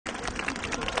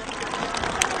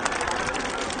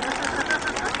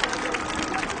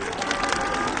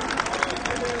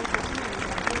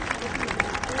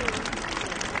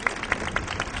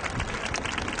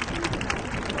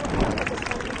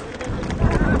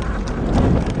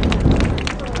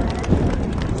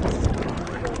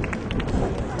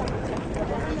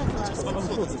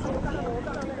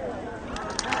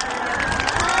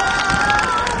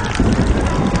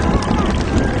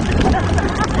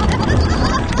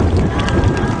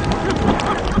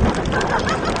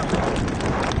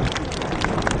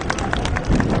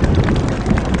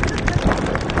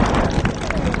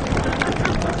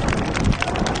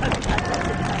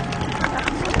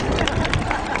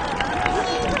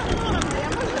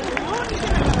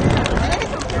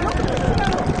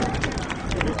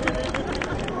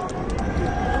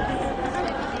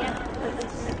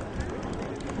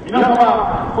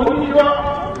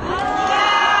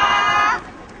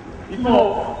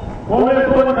公明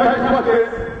党に対しまして、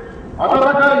温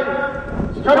かい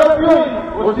力強い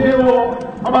ご支援を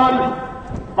賜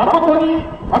り、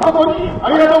誠にあ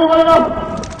りがとうございます。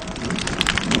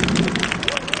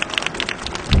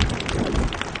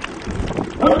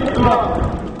本日は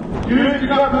11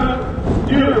月18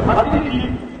日、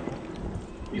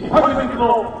一昨日の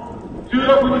16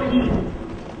日、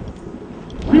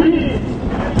ついに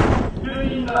衆議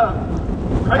院が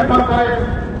解散され、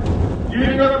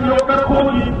12月4日公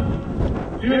示、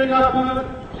12月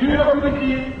16日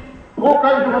投開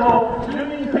票の衆議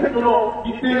院選挙の日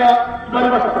程が決まり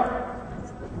ました。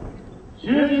衆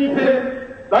議院選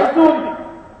大勝利、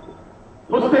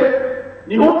そして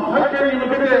日本再建に向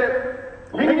けて、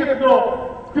先月の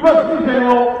つくば市政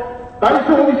を大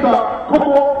勝利したこ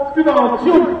こつくばの地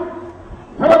を、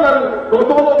さらなる怒涛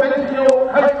の前進を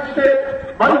開始して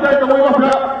まいりたいと思いますが、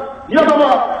皆様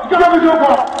いかがでしょうか。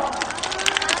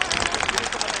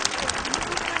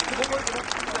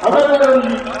改めて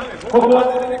に、ここ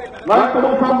内藤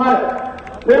さん前、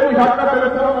西武百貨店レ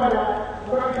ストラン内を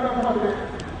ご覧いただきまして、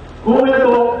公明党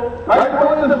街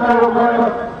頭演説会を行います。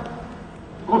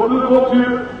ご通行中、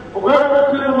お買い物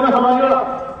中の皆様には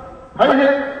大変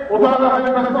お騒がせ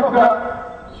いたしますが、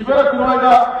しばらくの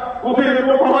間ご清聴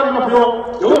を賜りますよ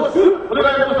うよろしくお願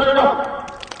い申し上げます。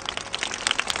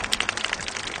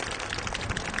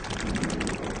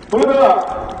それでは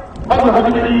まずは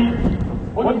じめに、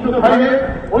本日大変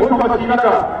お忙しい中、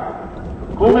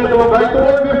公明党街頭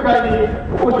演説会に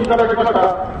お越しいただきました。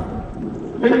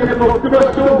先月のつくば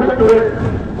市長選挙で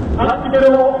3期目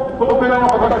の当選を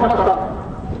果たしました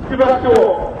つくば市長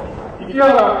石原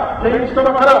健一様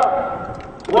から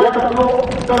ご挨拶を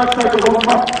いただきたいと思い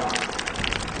ます。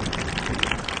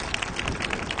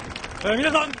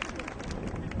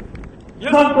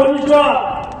皆さんこんにちは。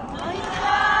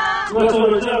つくば市長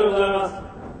の石原でございます。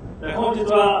本日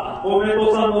は公明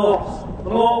党さんのこ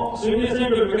の衆議院選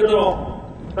挙に向けての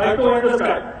街頭演説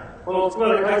会、このつく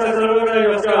ばで開催されるわけであり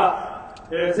ますが、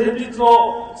先日の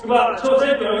つくば市長選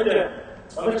挙において、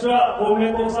私は公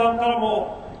明党さんから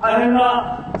も大変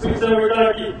な推薦をいた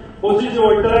だき、ご支持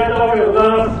をいただいたわけでござい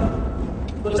ます。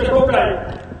そして今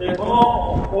回、こ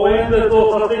の応援演説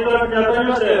をさせていただくにあたり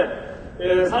まして、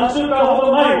3週間ほ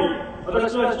ど前に、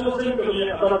私は市長選挙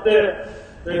にあたって、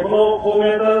この公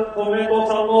明党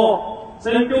さんの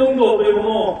選挙運動というもの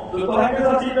をずっと拝見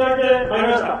させていただいてまいり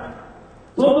ました。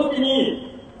その時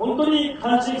に、本当に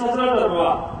感心させられたの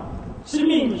は、市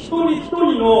民一人一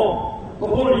人のと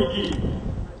ころに行き、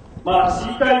市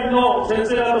議会の先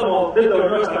生方も出ており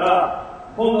ましたが、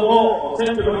今度の選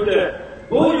挙において、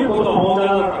どういうことが問題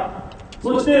なのか、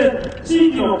そして地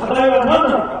域の課題は何な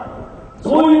のか、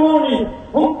そういうものに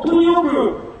本当によく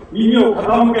耳を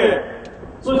傾け、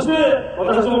そして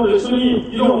私どもと一緒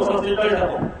に議論をさせていただいた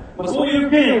と、そういう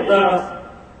経緯がございます。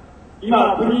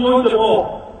今、国において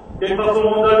も原発の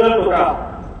問題であるとか、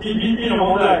PPP の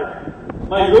問題、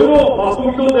いろいろマスコ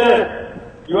ミ等で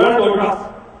言われております。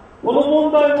この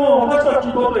問題も私たち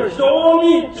にとって非常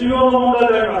に重要な問題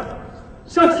でありま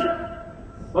す。しかし、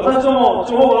私ども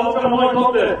地方を扱う者にと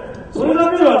って、それだ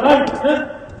けではないんですね。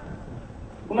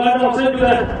この間の選挙で、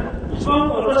一番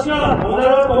私が問題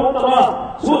だと思ったの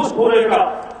は、少子高齢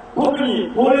化。特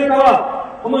に高齢化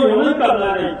は、この4年間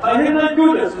の間に大変な勢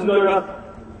いで進んでおります。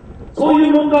そうい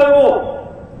う問題を、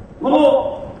こ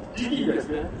の時期にです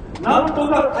ね、なんと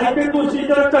か解決をしてい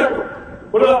ただきたいと、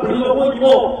これは国の方に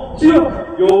も強く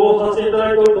要望させていた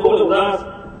だいているところでございます。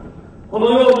こ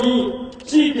のように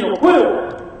地域の声を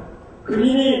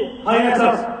国に反映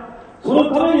さす。そ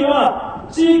のためには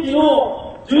地域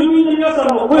の住民の皆さん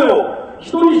の声を一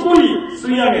人一人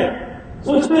吸い上げ、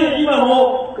そして今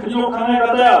の国の考え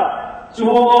方や地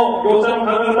方の行政の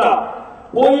考え方、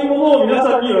こういうものを皆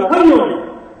さんに分かるように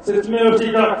説明をして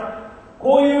いただく。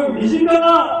こういう身近な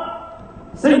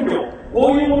選挙、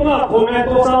こういうものが公明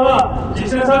党さんは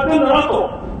実践されているんだなと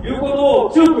いうことを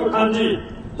強く感じ、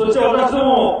そして私ど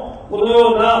もこの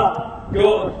ような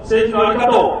政治の在り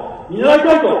方を見習い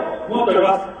たいと思っており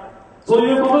ます。そう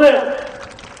いうことで、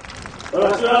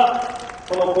私は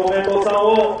この公明党さん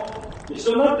を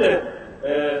一緒になって、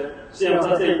支援を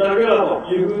させていただければ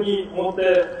というふうに思って、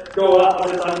今日は安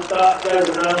倍さんにした次第で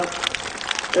ございます。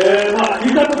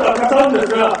言いたいことはたくさんあるんで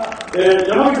すが、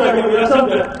山口代表もいらっしゃるの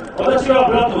で、私は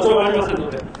フラットの長がありませんの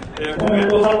で、公明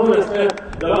党さんとですね、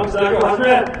山口代表をはじめ、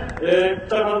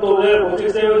北関東でご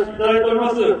推薦をいただいておりま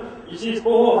す、石井候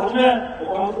補をはじめ、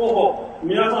岡本候補、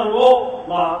皆さんを、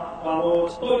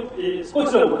少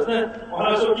しでもですね、お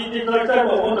話を聞いていただきたい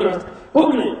と思っております。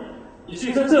特に、石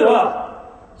井先生は、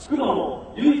つくば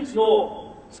の唯一の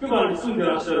つくばに住んでい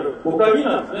らっしゃる国会議員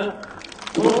なんですね。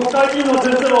その国会議員の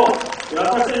先生の優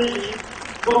しい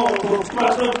このつく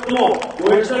ば市の人も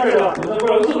応援しなければ、これ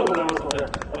は嘘でございますので、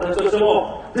私として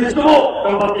も、ぜひとも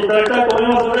頑張っていただきたいと思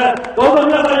いますので、どうぞ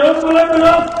皆さんよろしくお願いいたしま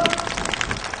す。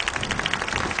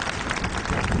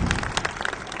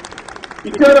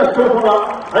市原市長様、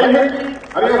大変に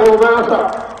ありがとうございました。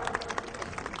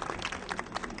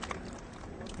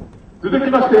続き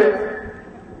まして、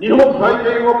日本再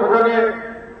建を掲げ、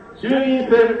衆院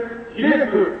選比例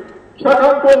区北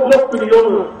関東ブロックに挑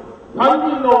む3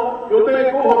人の予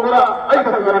定候補から挨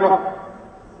拶があります。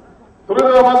それで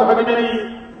はまずはじめに、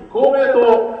公明党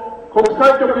国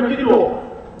際局次長、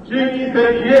衆院選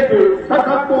比例区北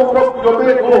関東ブロック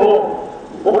予定候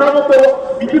補、岡本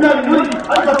三成より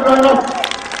挨拶があります。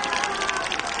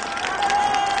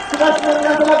つくば市の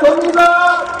皆様、こんにちは。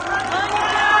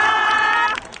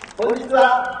本日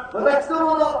は私ど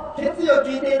もの決意を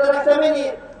聞いていただくため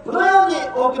に、このように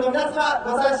多くの皆様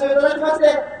ご参照いただきまして、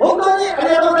本当にあり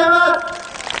がとうございま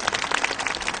す。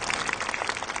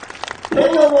天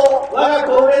皇も我が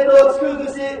公明党を祝福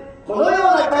し、このよう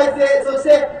な改正、そし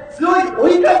て強い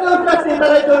追い風を吹かせていた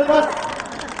だいております。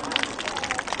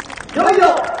いよいよ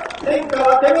天下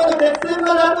分け目の決戦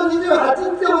まであと28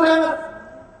日でございます。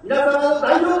皆様の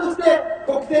代表として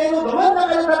国政のど真ん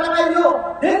中で戦えるよう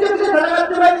全力で戦っ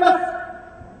てまいります。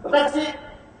私、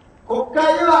国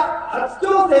会では初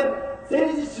挑戦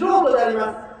政治素人であり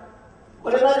ます。こ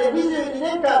れまで22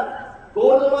年間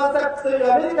ゴールドマン・サックスとい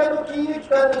うアメリカの金融機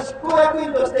関の執行役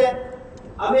員として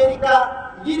アメリ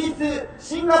カ、イギリス、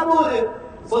シンガポール、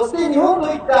そして日本と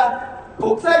いった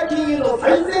国際金融の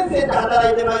最前線で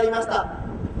働いてまいりました。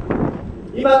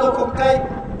今の国会、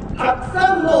たく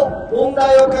さんの問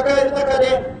題を抱える中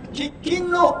で喫緊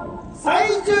の最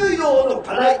重要の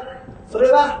課題、それ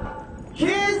は経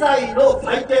済の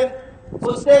再建、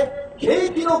そして景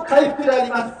気の回復であり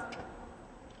ます。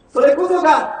それこそ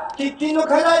が喫緊の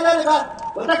課題であれば、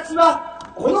私は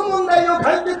この問題を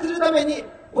解決するために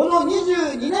この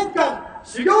22年間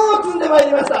修行を積んでまい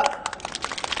りました。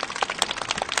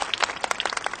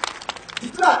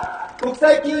実は国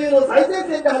際金融の最前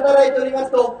線で働いておりま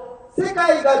すと、世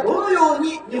界がどのよう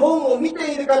に日本を見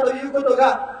ているかということ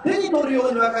が手に取るよ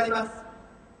うにわかります。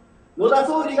野田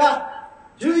総理が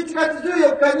11月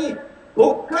14日に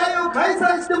国会を開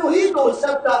催してもいいとおっし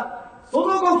ゃったそ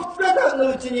の後2日間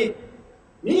のうちに、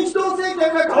民主党政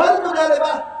権が変わるのであれ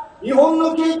ば日本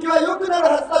の景気は良くなる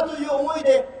はずだという思い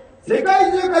で、世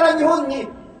界中から日本に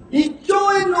1兆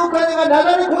円のお金が流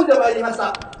れ込んでまいりまし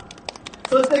た。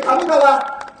そして株価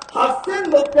は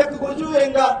8650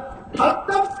円がたっ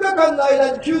た2日間の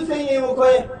間に9000円を超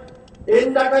え、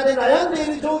円高で悩んで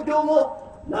いる状況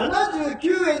も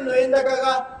79円の円高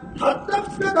がたった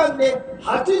2日間で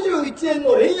81円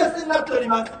の円安になっており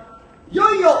ます。い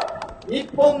よいよ日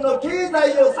本の経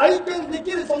済を再建で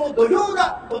きるその土俵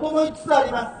が整いつつあ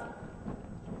ります。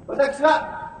私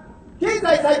は経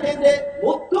済再建で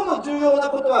最も重要な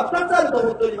ことは2つあると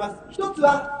思っております。1つ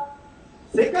は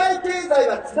世界経済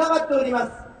はつながっておりま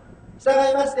す。従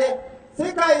いまして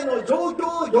世界の状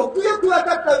況をよくよく分かっ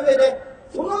た上で、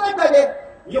その中で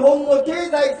日本の経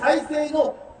済再生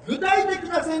の具体的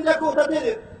な戦略を立て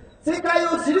る、世界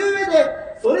を知る上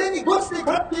でそれに越して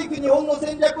勝っていく日本の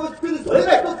戦略を作る、それ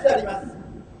が一つであります。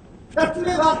二つ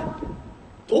目は、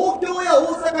東京や大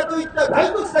阪といった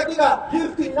大都市だけが裕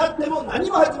福になっても何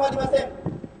も始まりません。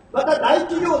また大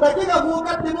企業だけが儲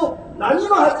かっても何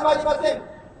も始まりません。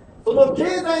その経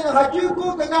済の波及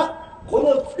効果がこ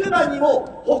のつくばに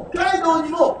も北海道に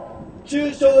も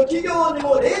中小企業に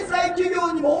も零細企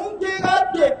業にも恩恵があ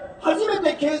って初め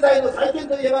て経済の再建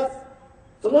と言えます。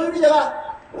その意味で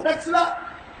は私は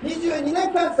22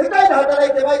年間世界で働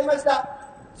いてまいりました。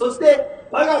そして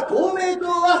我が公明党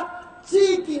は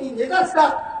地域に根ざし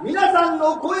た皆さん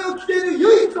の声を聞ける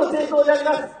唯一の政党であり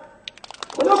ます。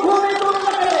この公明党の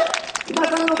中で皆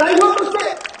さんの代表とし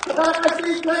て働かせ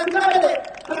ていただく中で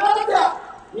必ずや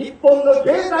日本の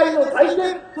経済の再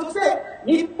建、そして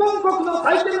日本国の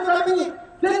再建のために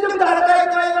全力で働い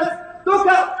てまいります。どう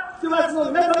かつくば市の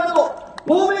皆様の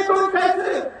公明党に対す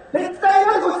る絶大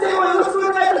なご支援をよろしくお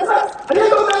願いいたします。ありが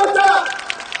とうございました。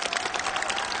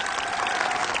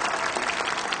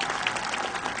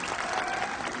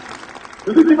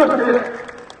続きまして、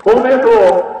公明党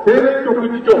青年局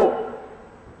次長、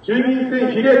衆議院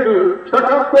選比例区北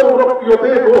関東ブロック予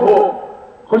定候補、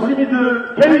輿水恵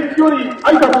一より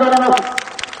挨拶があります。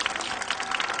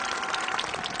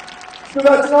つくば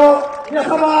市の皆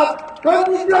様、こ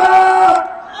んにち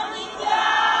は。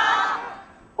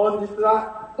本日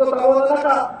はご多忙の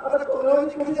中、またこのよう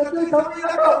に国が強い寒い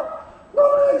中、この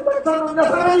ようにたくさんの皆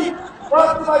様にお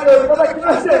集まりをいただき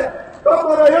まして、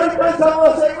心より感謝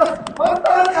を申し上げます。本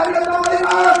当にありがとうございま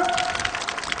す。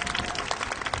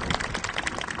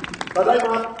ただい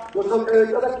まご紹介をい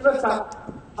ただきました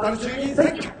参衆議院選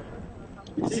挙、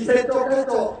石井政調会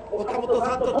長岡本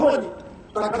さんとともに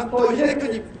北関東比例区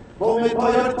に公明党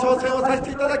への挑戦をさせ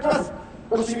ていただきます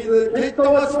輿水恵一と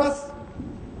申します。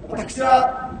私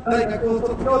は大学を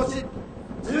卒業し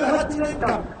18年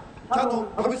間キヤノン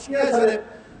株式会社で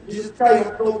技術開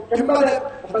発の現場で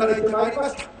働いてまいりま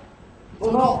した。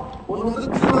そのものづ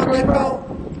くりの現場を、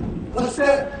そし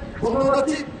てその後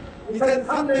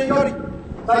2003年より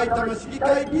埼玉市議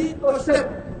会議員として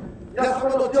皆様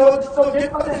の情実の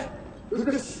現場で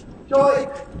福祉、教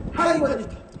育、介護に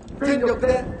全力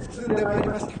で進んでまいり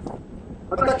ました。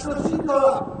私の信条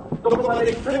はどこま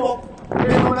で来ても目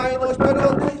の前の人を大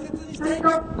切にしていく。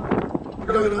い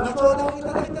ろいろな相談をい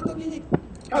ただいたときに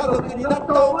家族になっ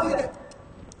た思いで、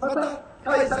また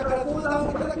会社から相談を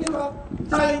いただければ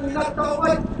社員になった思い、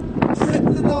施設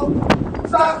の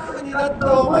スタッフになっ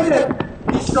た思いで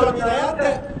一緒に悩ん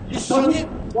で一緒に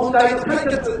問題の解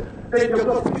決、全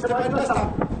力を尽くしてまいりました。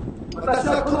私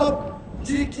はこの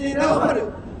地域に根を張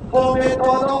る公明党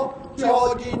の地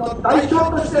方議員の代表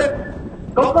として、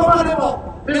どこまで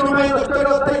も目の前の一人を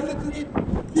大切に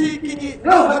地域に根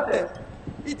を張って、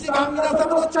一番皆様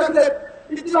の近くで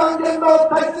一番現場を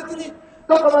大切に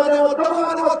どこまでも突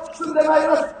き進んでまいり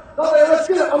ます。どうぞよろし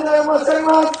くお願い申し上げ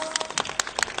ます。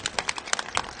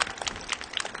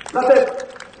さて、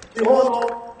地方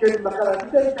の現場から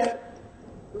見ていて、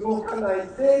動かない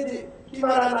政治、決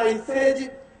まらない政治、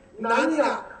何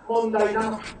が問題な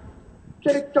のか。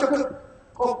結局、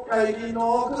国会議員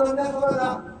の多くの皆様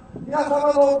が皆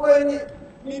様のお声に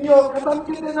耳を傾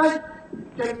けてない、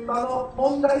現場の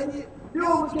問題に目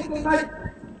を向けてない、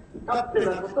勝手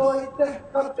なことを言って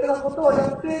勝手なことをや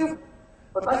っている。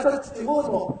私たち地方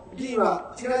の議員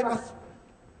は違います。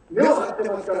目を張って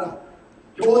ますから、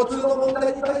共通の問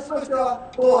題に対しましては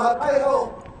党派会派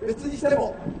を別にして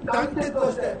も断点と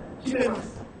して決めま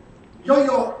す。いよい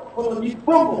よこの日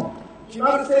本も決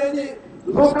まる政治、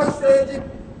動かす政治、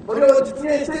これを実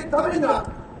現していくためには、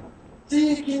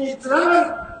地域につなが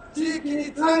る、地域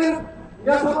につなげる、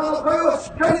皆様の声を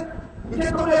しっかり受け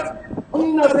止める、こ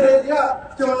んな政治が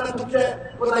必要な時で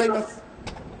ございます。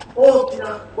大き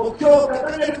な目標を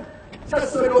掲げる、しかし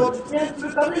それを実現す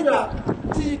るためには、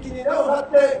地域に根を張っ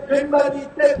て現場に行っ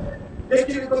てで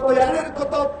きること、やれるこ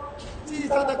と、小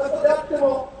さなことであって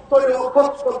もそれをコ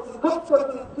ツコツ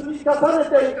積み重ね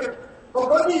ていく、こ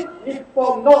こに日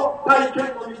本の再建の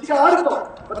道があると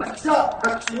私は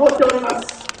確信をしております。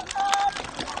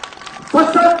そ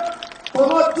してこ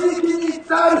の地域に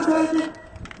伝わる政治、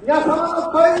皆様の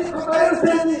声に応える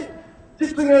政治、実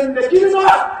現できるの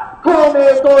は公明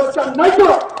党しかないと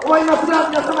思いますが、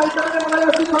皆様いかがでござい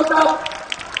ますでしょうか。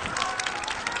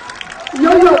い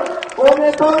よいよ公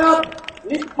明党が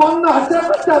日本の柱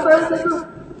として与えていく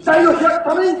期待を開く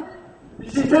ために、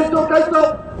石井政調会長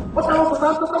岡本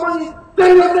さんとともに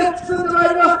全力で進んでまい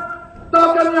ります。どう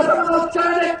か皆様の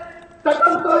力で北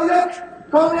関東比例区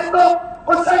公明党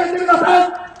押し上げてください。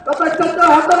私たちは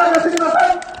働かせてくだ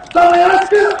さい。どうもよろし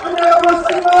くお願いを申し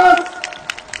上げます。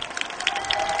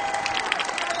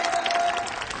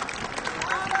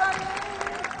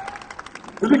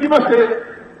続きまして、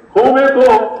公明党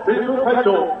政調会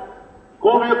長、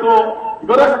公明党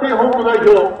茨城県本部代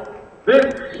表、前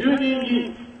衆議院議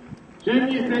員、衆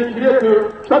議院選比例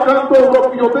区北関東ブロッ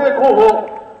ク予定候補、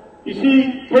石井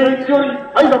啓一より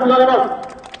挨拶があります。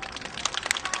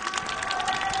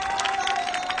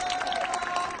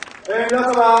皆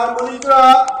様、こんにち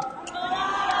は。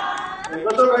ご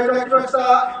紹介いただきました、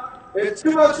つ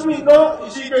くば市民の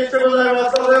石井啓一でございま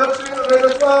す。どうぞよろしくお願いいた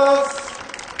します。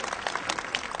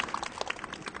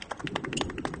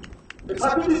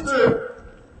昨日、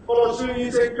この衆議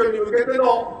院選挙に向けて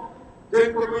の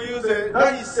全国遊説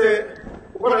第一声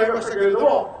行いましたけれど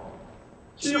も、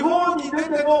地方に出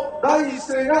ての第一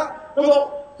声がこ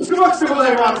のつくば市でご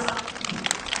ざいます。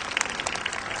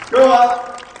今日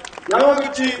は山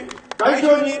口代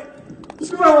表に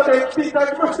つくばまで来ていた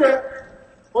だきまして、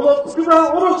このつく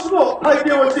ばおろしの体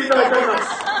験をしていただいております。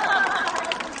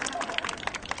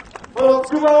この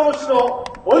つくばおろしの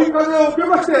追い風を受け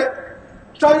まして、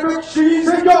期待の衆議院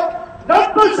選挙、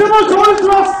何としても勝利し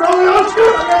ます。どうぞよろしくお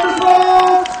願いいたしま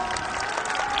す。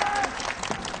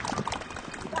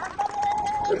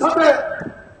さて、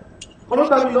この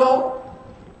度の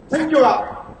選挙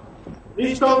は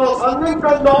民主党の3年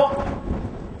間の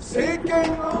政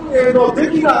権運営の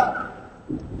是非が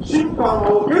審判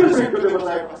を受ける選挙でご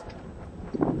ざいます。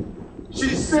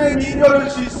失政による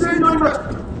失政によりました。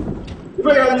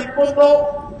今や日本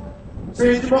の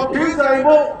政治も経済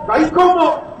も外交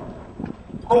も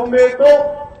混迷と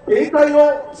停滞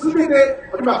を続けて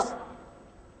おります。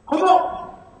こ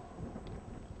の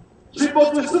沈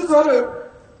没しつつある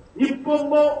日本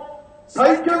の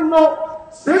再建の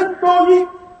先頭に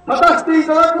立たせてい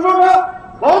ただくの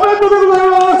が公明党でござい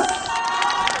ます。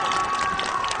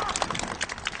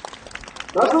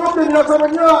夏もって皆様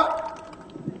には、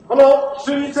この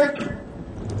衆院選挙、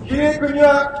比例区に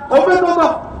は公明党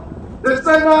と絶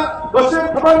大なご支援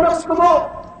賜りますことを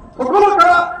心か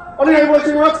らお願い申し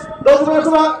上げます。どうぞ皆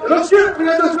様よろしくお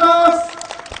願いいたします。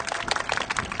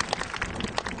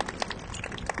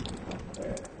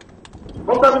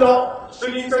この度の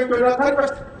衆議院選挙にあたりま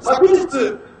して、昨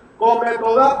日、公明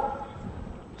党が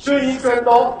衆院選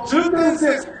の重点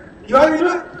政策、いわゆる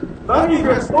マニフ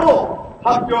ェストを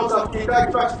発表させていただ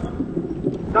きまし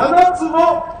た。7つ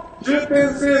の重点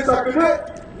政策で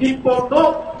日本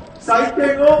の再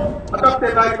建を図っ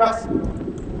てまいります。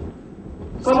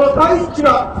その第一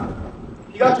は、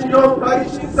東日本大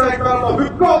震災からの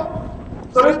復興、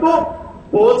それと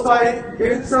防災・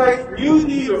減災・ニューデ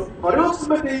ィール、これを進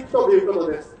めていくというこ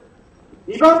とです。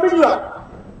2番目には、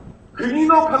国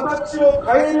の形を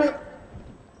変える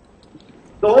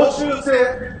同州制、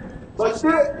そして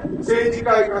政治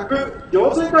改革、行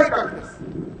政改革です。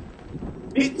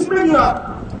3つ目に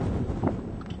は、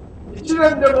1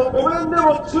年でも5年で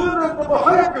も10年でも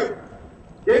早く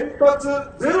原発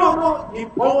ゼロの日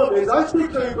本を目指してい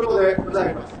くということでござ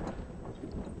います。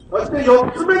そして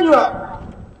4つ目には、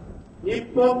日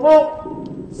本の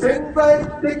潜在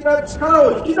的な力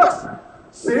を引き出す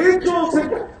成長戦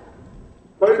略、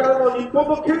これからの日本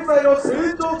の経済を成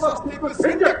長させていく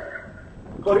戦略、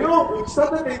これを打ち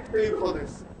立てていくということで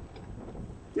す。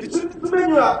5つ目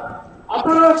には、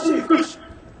新しい福祉、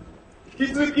引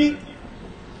き続き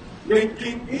年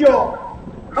金、医療、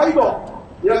介護、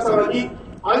皆様に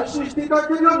安心していただ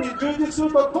けるように充実す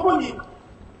るとともに、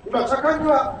今社会に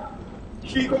は引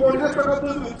きこもりですとか、う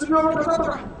つ病の方と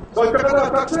か、そういった方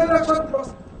がたくさんいらっしゃっていま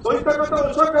す。そういった方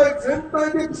を社会全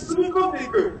体で包み込んでい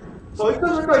く、そういった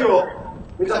社会を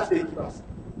目指していきます。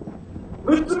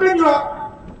6つ目に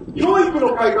は、教育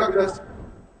の改革です。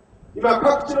今、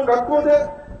各地の学校で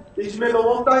いじめの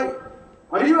問題、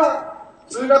あるいは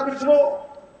通学時の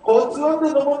交通安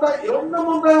全の問題、いろんな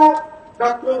問題を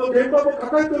学校の現場も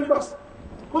抱えております。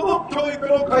この教育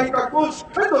の改革をし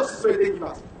っかりと進めていき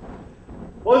ます。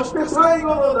そして最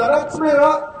後の7つ目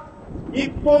は、日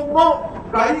本の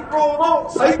外交の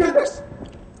再建です。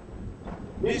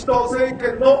民主党政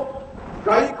権の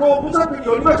外交無策に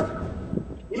よりまして、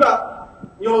今、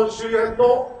日本周辺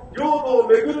の領土を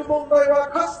めぐる問題は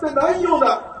かつてないよう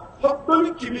な、本当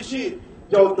に厳しい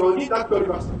状況になっており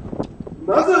ます。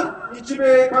まず、日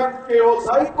米関係を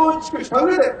再構築した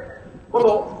上で、こ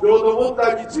の領土問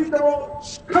題についても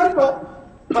しっかりと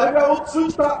対話を通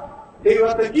じた平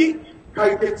和的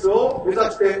解決を目指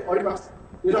しております。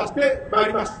目指してまい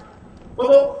ります。こ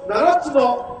の7つ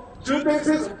の重点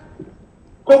政策、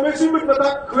公明新聞にま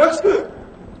た詳しく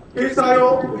掲載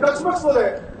をいたしますの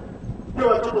で、今日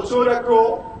はちょっと省略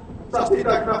をさせてい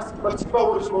ただきます。つくば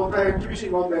おろしも大変厳しい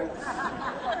もんで、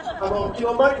昨日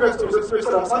マニフェストの説明し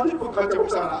たら30分かかってま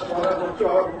したから、今日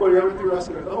はこれやめてみます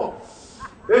けれども、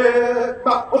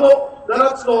この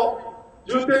7つの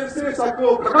重点政策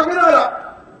を掲げなが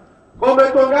ら、公明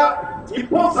党が日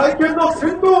本再建の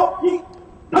先頭に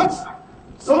立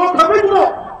つ、そのためにも、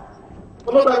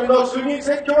この度の衆議院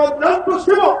選挙は何とし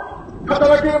ても勝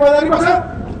たなければなりません。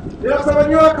皆様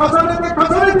には重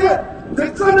ねて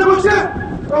絶大なご支援、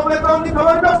公明党に変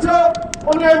わりますよう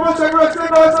お願い申し上げまして、ご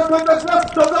挨拶をいたしま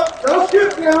す。どうぞよろしく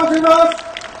お願い申し上げま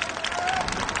す。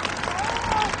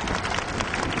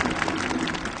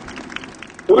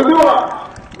それでは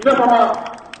皆様、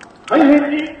大変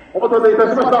にお待たせいた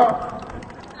しました。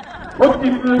本日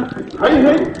大変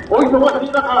お忙し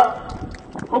い中、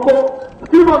ここつ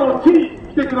くばの地に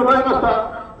来てくださいました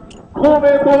公明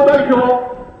党代表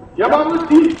山口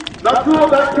夏夫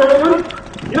代表より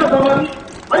皆様に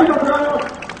挨拶があり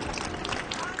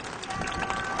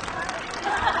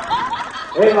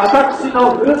ます。私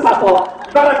のふるさと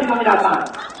茨城の皆さん、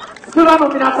つくばの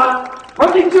皆さん、こ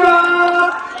んにち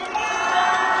は。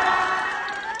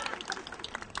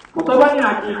言葉に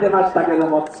は聞いてましたけど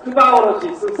も、つくばおろし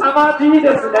すさまじい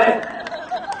ですね。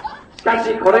しか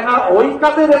しこれが追い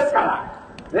風ですか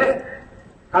らね。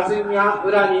霞が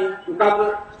浦に浮か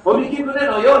ぶ飛び木舟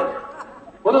のように、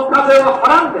この風をは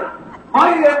らんで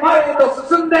前へ前へと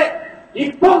進んで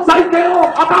日本再建を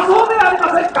果たそうではあり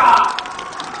ませんか。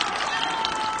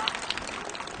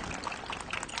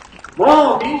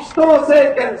もう民主党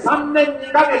政権3年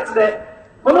2ヶ月で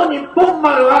この日本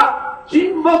丸は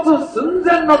沈没寸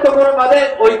前のところま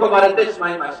で追い込まれてし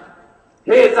まいました。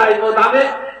経済もダメ、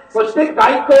そして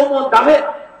外交もダメ、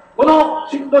この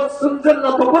沈没寸前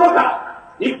のところか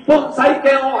ら日本再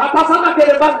建を果たさなけ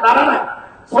ればならない。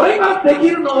それができ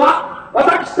るのは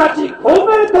私たち公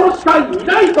明党しかい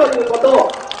ないということ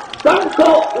を断固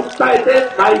訴え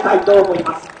てまいりたいと思い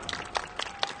ます。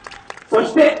そ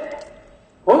して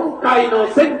今回の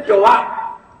選挙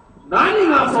は何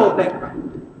が争点か。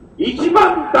一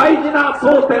番大事な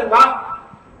争点は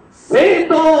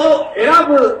政党を選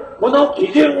ぶこの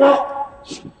基準を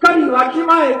しっかりわき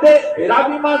まえて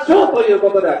選びましょうという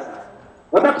ことであります。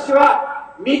私は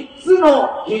3つ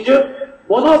の基準、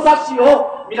物差し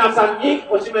を皆さんに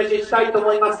お示ししたいと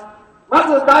思います。ま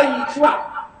ず第1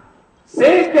は、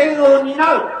政権を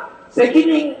担う責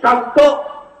任感と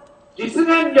実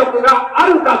現力があ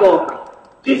るかどうか、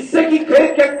実績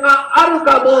経験がある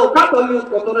かどうかという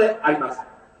ことであります。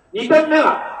2点目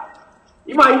は、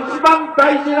今一番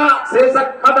大事な政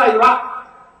策課題は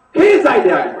経済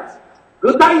であります。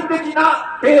具体的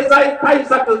な経済対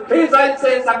策、経済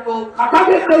政策を掲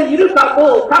げているか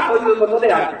どうかということ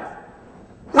でありま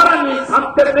す。さらに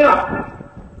3点目は、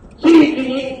地域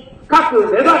に深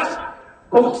く根ざし、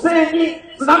国政に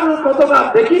つなぐこと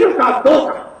ができるかどう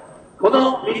か、こ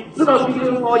の3つの基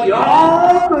準をよ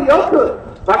ー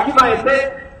くわきまえ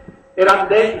て選ん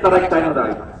でいただきたいのであ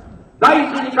ります。第一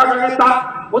に掲げ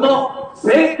たこの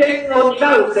政権を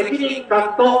担う責任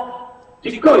感と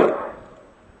実行力、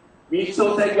民主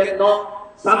党政権の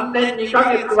3年2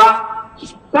ヶ月は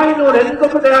失敗の連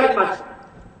続でありました。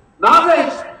なぜ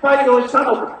失敗をした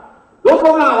のか、ど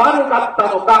こが悪かっ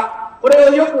たのか、これ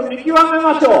をよく見極め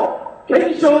ましょう。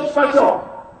検証しましょ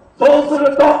う。そうす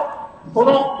ると、そ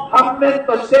の反面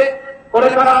として、こ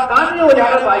れから何を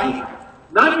やればいいか、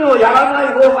何をやらない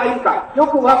方がいいか、よ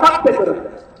く分かってくるん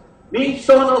です。民主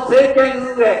党の政権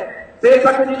運営、政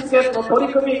策実現の取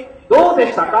り組み、どう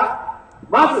でしたか。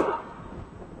まず、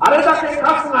あれだけ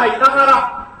数がいなが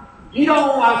ら、議論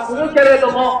はするけれ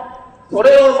ども、そ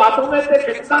れをまとめて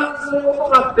決断すること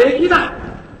ができな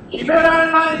い、決めら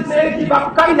れない政治ば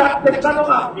っかりやってきたの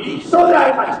が民主党で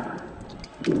ありまし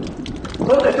た。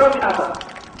どうでしょう、皆さん。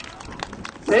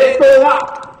政党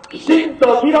はきちん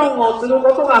と議論をする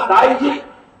ことが大事。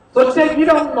そして議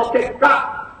論の結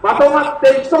果、まとまっ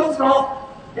て一つの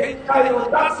見解を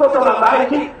出すことが大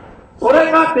事。そ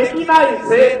れができない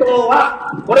政党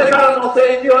は、これからの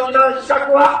政治を担う資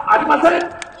格はありませ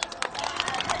ん。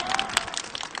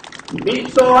民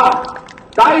主党は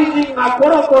大臣がコ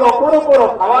ロコ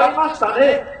ロ変わりました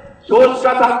ね。少子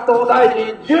化担当大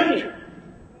臣10人。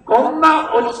こん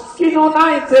な落ち着きの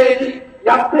ない政治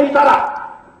やっていた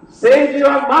ら、政治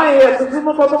は前へ進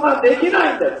むことができ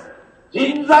ないんです。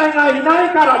人材がいない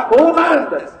からこうなるん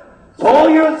です。そ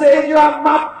ういう政治は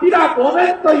まっぴらご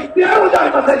めんと言ってやろうじゃあ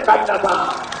りませんか、皆さん。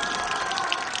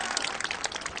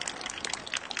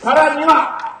さらに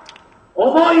は、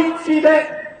思いつきで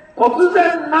突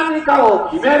然何かを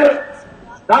決める。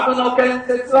ダムの建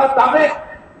設はダメ。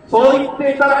そう言っ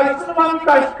ていたらいつの間に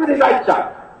かひっくり返っちゃ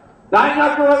う。大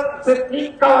学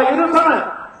認可は許さない。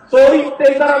そう言っ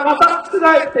ていたらまた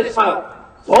覆ってしまう。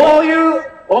そういう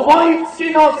思いつ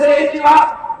きの政治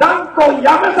は断固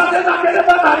やめさせなけれ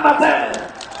ばなりません。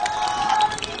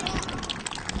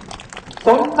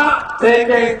そんな政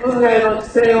権運営の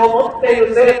姿勢を持っている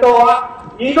政党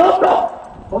は二度と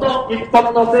この日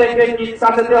本の政権に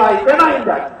させてはいけないん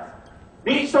であります。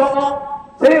民主党の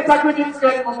政策実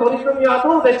現の取り組みは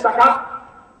どうでしたか。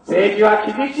政治は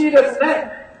厳しいですね。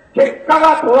結果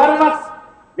が問われます。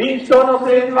民主党の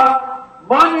政治は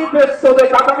マニフェストで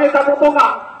掲げたこと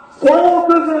が総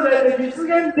崩れで実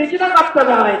現できなかった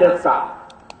じゃないですか。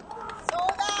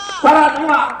さらに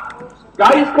は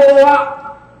外交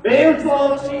は迷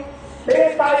走し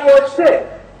停滞をして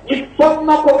日本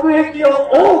の国益を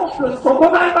大きく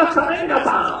損ないましたね、皆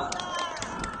さん。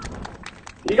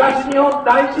東日本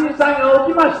大震災が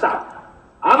起きました。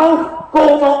あの復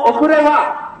興の遅れ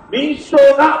は民主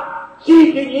党が地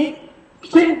域にき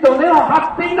ちんと根を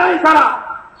張っていないか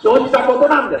ら生じたこと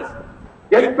なんです。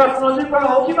原発の事故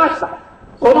が起きました。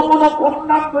その後の混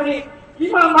乱ぶり、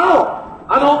今なお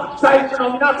あの被災地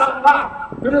の皆さんは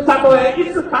ふるさとへ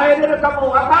いつ帰れるかも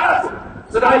わから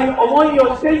ず辛い思い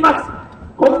をしています。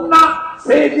こんな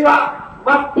政治は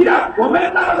まっぴらごめ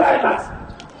んなのであります。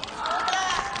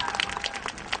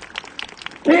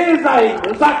経済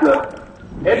無策、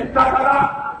円高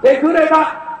がデフレ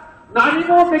が何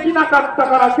もできなかった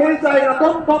から経済が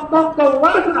どんどん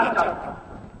悪くなっちゃう。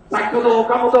先ほど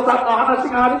岡本さんの話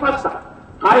がありました。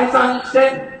解散し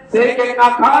て政権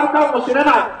が変わるかもしれ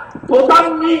ない。途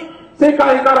端に世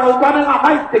界からお金が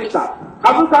入ってきた。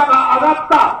株価が上がっ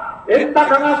た。円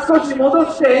高が少し戻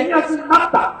して円安にな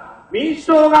った。民主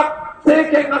党が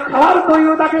政権が変わると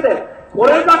いうだけで、こ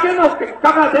れだけの結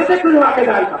果が出てくるわけ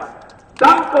であります。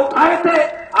断固変えて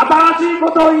新しいこ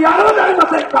とをやろうじゃありま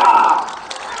せんか。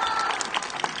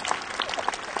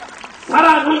さ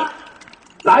らに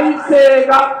財政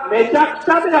がめちゃく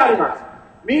ちゃであります。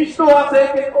民主党は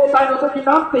政権交代の時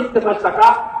なんて言ってました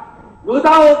か。無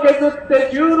駄を削って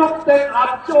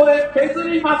 16.8 兆円削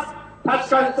ります。確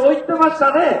かにそう言ってまし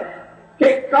たね。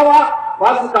結果は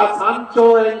わずか3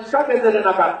兆円しか削れ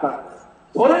なかったんです。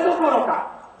それどころか、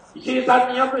石井さ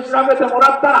んによく調べても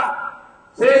らったら、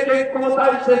政権交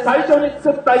代して最初に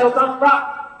作った予算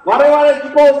は、我々自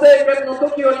公政権の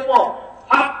時よりも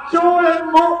8兆円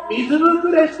も水ぶ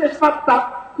くれしてしまっ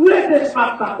た、増えてし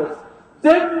まったんです。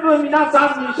全部皆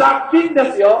さんに借金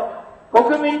ですよ。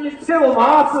国民にツケを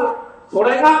回す。そ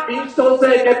れが民主党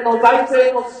政権の財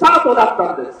政のスタートだっ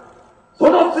たんです。そ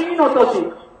の次の年、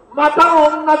また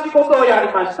同じことをや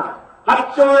りました。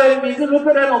8兆円水ぶ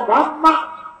くれのまんま。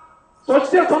そ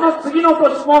してその次の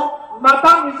年もま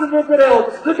た水ぶくれ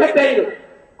を続けている。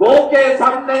合計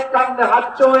3年間で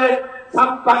8兆円、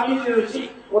3波24、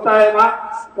答え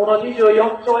はこの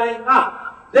24兆円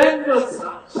が全部借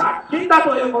金だ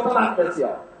ということなんです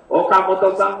よ。岡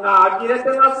本さんが呆れて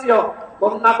ますよ。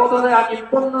こんなことでは日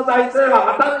本の財政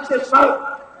は破綻してしまう。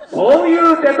そうい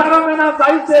うデタラメな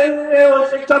財政運営を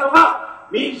してきたのが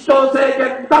民主党政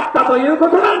権だったというこ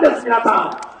となんです、皆さ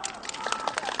ん。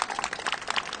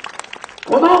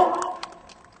この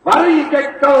悪い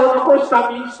結果を残した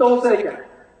民主党政権、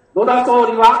野田総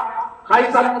理は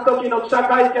解散の時の記者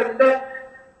会見で、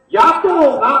野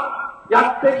党が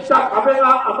やってきた壁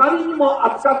があまりにも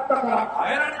厚かったから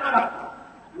変えられなかった。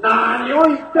何を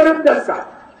言ってるんですか。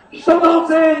人の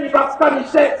せいにばっかり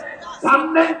して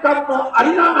3年間もあ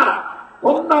りながら、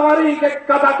こんな悪い結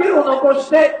果だけを残し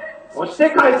て、そして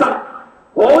解散。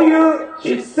こういう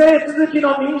失政続き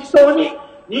の民主党に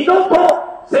二度と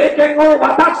政権を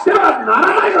渡してはな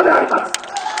らないのであります。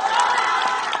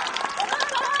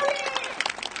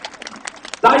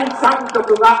第3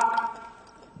局が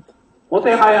も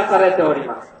てはやされており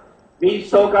ます。民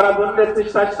主党から分裂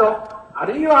した人、あ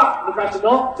るいは昔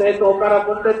の政党から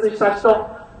分裂した人、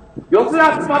寄せ集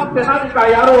まって何か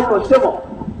やろうとしても、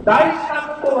大事な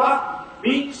ことは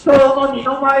民主党の二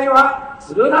の舞は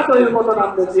するなということ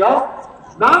なんですよ。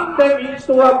なんで民主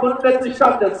党は分裂し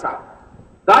たんですか。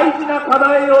大事な課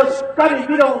題をしっかり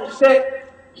議論して、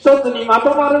一つにま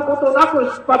とまることなく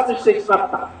出発してしま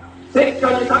った。選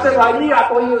挙に勝てばいいや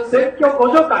という選挙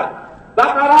互助会。だ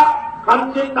から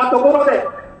肝心なところで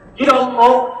議論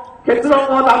を、結論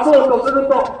を出そうとする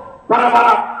と、バラバ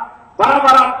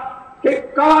ラ、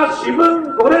結果は四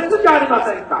分五裂じゃありま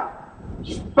せんか。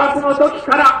出発の時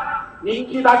から人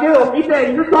気だけを見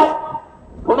ていると、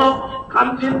この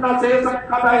肝心な政策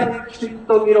課題にきちん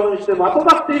と議論してまと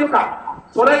まっているか、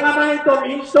それがないと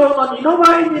民主党の二の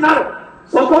舞になる。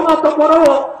そこのところ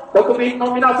を国民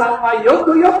の皆さんはよ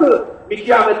くよく見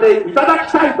極めていただ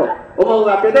きたいと思う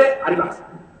わけであります。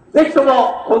ぜひと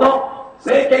もこの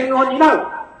政権を担う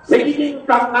責任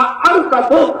感があるか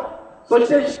どうか、そし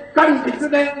てしっかり実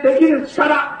現できる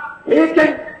力、経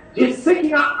験、実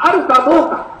績があるかどう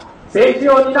か、政治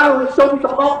を担う人々の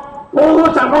候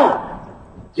補者の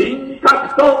人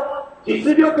格と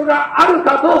実力がある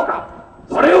かどうか、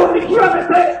それを見極め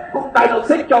て今回の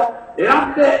選挙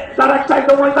選んでいただきたい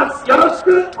と思います。よろし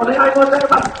くお願い申し上げ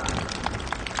ます。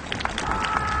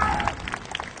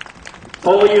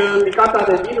そういう見方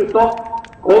で見ると、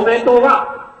公明党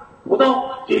はこ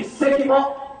の実績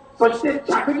も、そして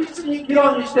着実に議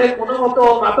論して物事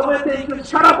をまとめていく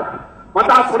力も、ま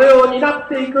たそれを担っ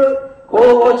ていく候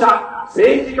補者、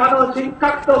政治家の人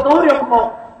格と能力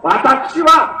も、私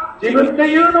は自分で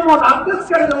言うのもなんです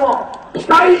けれども、ピ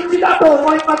カイチだと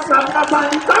思いますが、皆さんい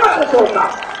かがでしょうか。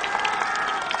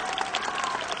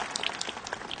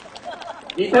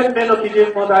2点目の基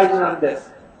準も大事なんで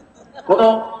す。こ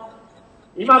の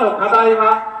今の課題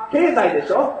は経済で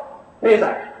しょ。経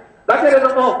済だけれ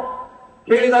ども、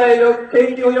景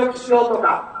気を良くしようと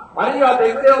か、あるいは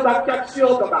デフレを脱却し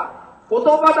ようとか、言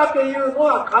葉だけ言うの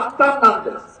は簡単なん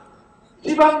です。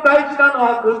一番大事なの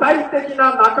は具体的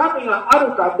な中身があ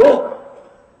るかどうか。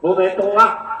公明党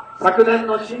は昨年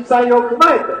の震災を踏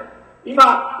まえて、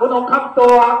今この関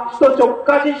東は首都直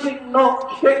下地震の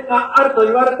危険があると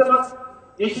言われています。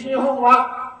西日本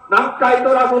は南海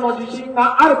トラフの地震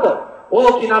があると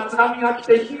大きな津波が来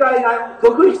て被害が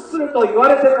続出すると言わ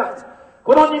れています。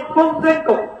この日本全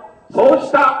国、そう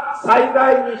した災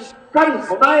害にしっかり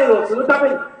備えをするため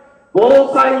に、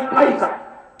防災対策、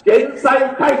減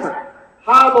災対策、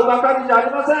ハードばかりじゃあ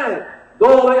りません。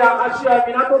道路や橋や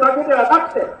港だけではな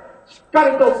くて、しっか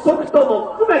りとソフト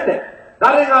も含めて、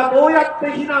誰がどうやって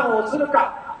避難をする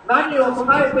か、何を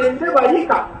備えていればいい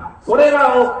か、それ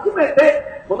らを含め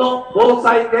て、この防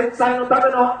災・減災のた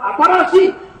めの新し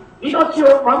い命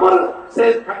を守る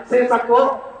政策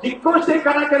を実行してい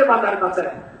かなければなりません。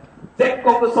全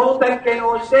国総点検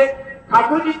をして、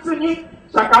確実に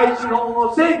社会資本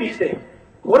を整備していく。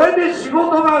これで仕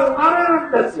事が生まれる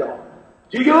んですよ。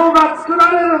需要が作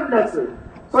られるんです。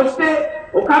そして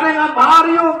お金が回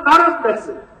るようになるんで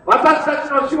す。私た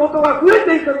ちの仕事が増え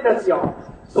ていくんですよ。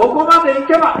そこまでい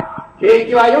けば景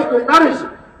気は良くなるし、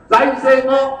財政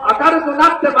も明るく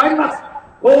なってまいります。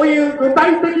こういう具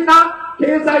体的な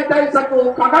経済対策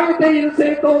を掲げている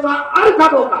政党があるか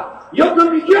どうか、よく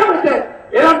見極めて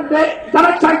選んでいた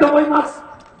だきたいと思います。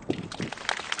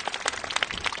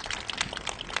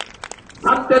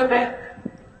3点目、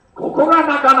ここが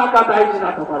なかなか大事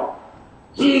なところ。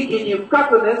地域に深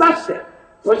く根ざして、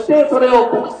そしてそれを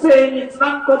国政につ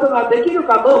なぐことができる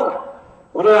かどうか。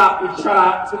これは市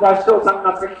原つくば市長さん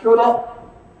が先ほど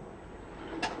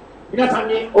皆さん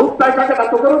にお訴えかけた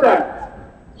ところでありま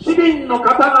す。市民の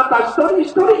方々一人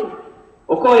一人に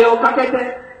お声をかけ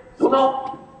て、そ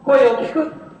の声を聞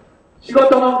く、仕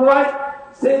事の具合、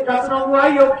生活の具合を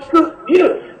聞く、見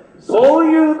る、そ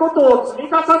ういうことを積み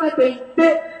重ねていっ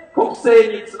て国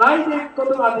政につないでいくこ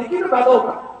とができるかどう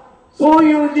か、そう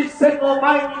いう実践を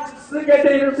毎日続け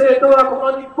ている政党はこ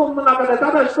の日本の中で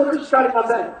ただ一つしかありま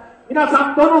せん。皆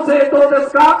さんどの政党で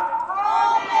すか？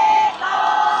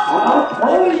そ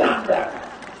の通りなんだよ。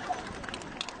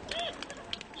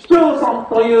市町村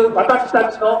という私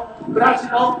たちの暮らし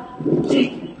の地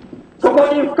域、そ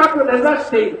こに深く根ざし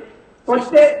ている。そ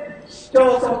して市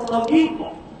町村の議員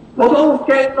も都道府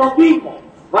県の議員も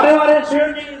我々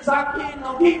衆議院参議院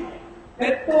の議員も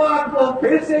ネットワークを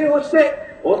形成をし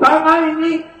てお互い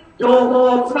に情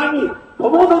報をつなぎ、と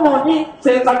もどもに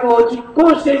政策を実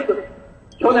行していく。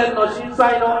去年の震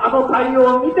災のあの対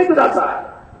応を見てくださ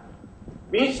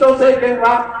い。民主党政権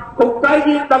は国会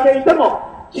議員だけいて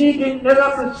も地域に根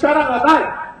ざす力がない。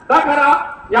だか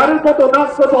らやることな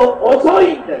すこと遅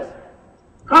いんです。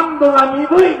感度が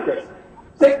鈍いんです。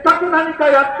せっかく何か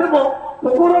やっても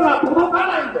心が届か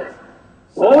ないんです。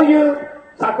そういう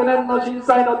昨年の震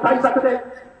災の対策で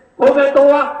公明党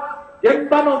は現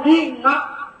場の議員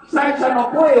が被災者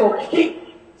の声を聞き、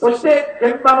そして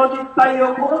現場の実態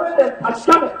をこの目で確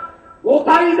かめ、誤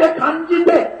解で感じ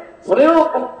て、それを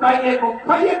国会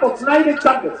へとつないでき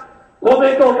たんです。公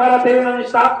明党から提案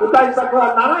した具体策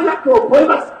は700を超え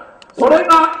ます。それ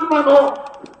が今の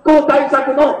復興対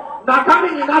策の中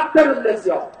身になってるんです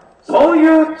よ。そう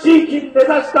いう地域に根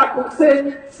ざした国政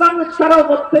につなぐ力を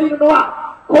持っているの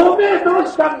は公明党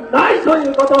しかないとい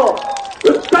うことを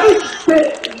訴え切っ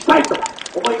ていきたいと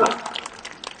思います。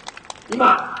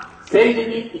今、政治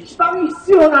に一番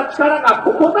必要な力が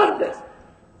ここなんです。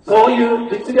そういう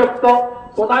実力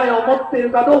と備えを持っている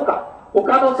かどうか、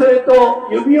他の政党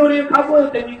を指折り数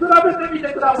えて見比べてみ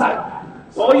てください。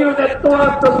そういうネット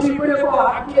ワークとチーム力を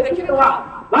発揮できるの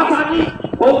は、まさに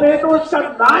公明党しか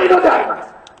ないのでありま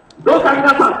す。どうか皆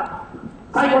さん、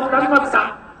最後になります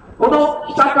が、この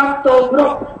北関東ブロ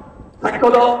ック、先ほ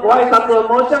どご挨拶を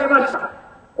申し上げました、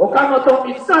岡本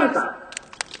三成さん、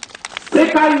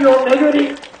世界を巡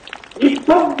り、日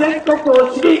本全国を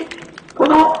知り、こ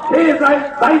の経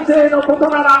済、財政のこと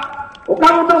なら、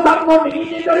岡本さんの右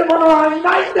に出る者はい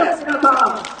ないんです、皆さん。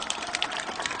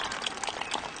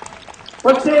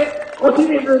そして、輿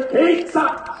水恵一さん、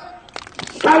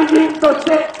市会議員とし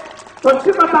て、そし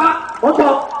てまた、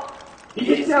元技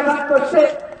術者さんとし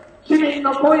て、市民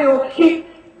の声を聞き、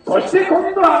そして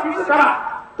今度は自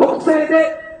ら、国政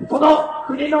で、その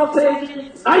国の政治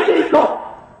につないでいこう。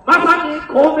まさに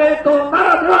公明党な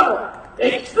らではの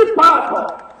エキスパー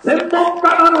ト、専門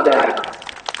家なのであります。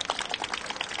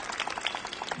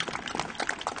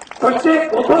そして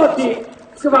ご当地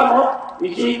つくばの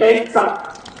石井啓一さん、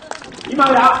今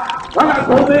や我が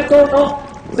公明党の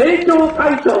政調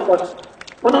会長として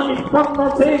この日本の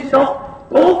政治の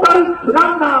トータルプ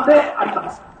ランナーであり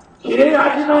ます。切れ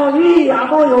味のいい予算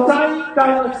委員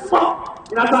会の質問、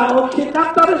皆さんお聞きに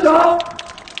なったでしょう。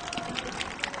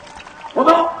こ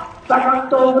の北関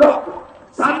東ブロック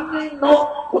3人の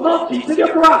この実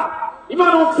力は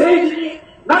今の政治に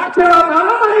なくてはならな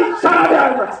い力であ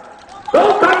ります。どう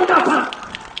か皆さん、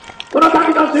この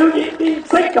度の衆議院議員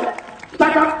選挙、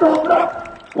北関東ブロック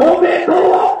公明党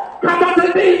を勝た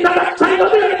せていただきたいの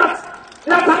であります。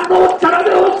皆さんのお力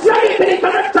で押し上げていた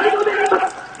だきたいのでありま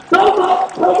す。どうぞ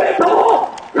公明党を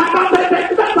勝たせて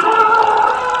くださ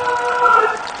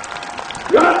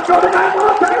い。よろしくお願い申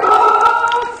し上げます。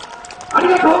あり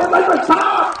がとうございました。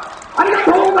ありが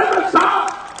とうございました。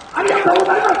ありがとうご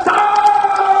ざいました。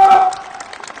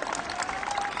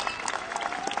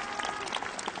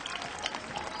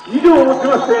以上をもち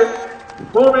まして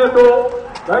公明党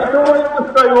街頭演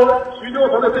説会を終了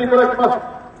させていただきま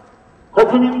す。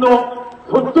国民の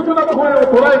率直な声を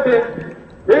捉えて、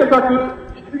政策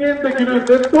実現できる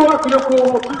伝統学力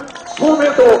を持つ公明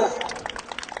党、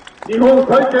日本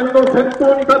再建の先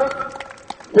頭に立つ、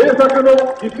政策の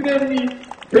実現に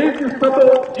誠実さと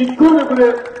実行力で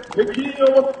責任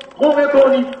を持つ公明党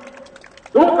に、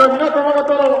どうか皆様方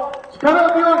の力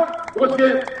強いご支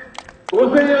援、ご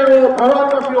声援を賜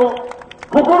りますよう、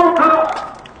心から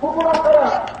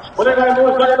お願い申し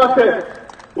上げまして、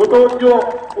ご当地を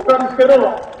お借りしての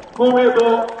公明党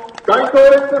街頭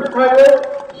演説会を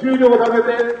終了させて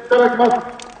いただきます。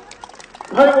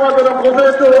最後までのご清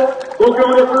聴、ご協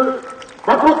力、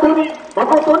誠に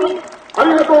あ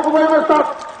りがとうございまし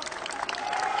た。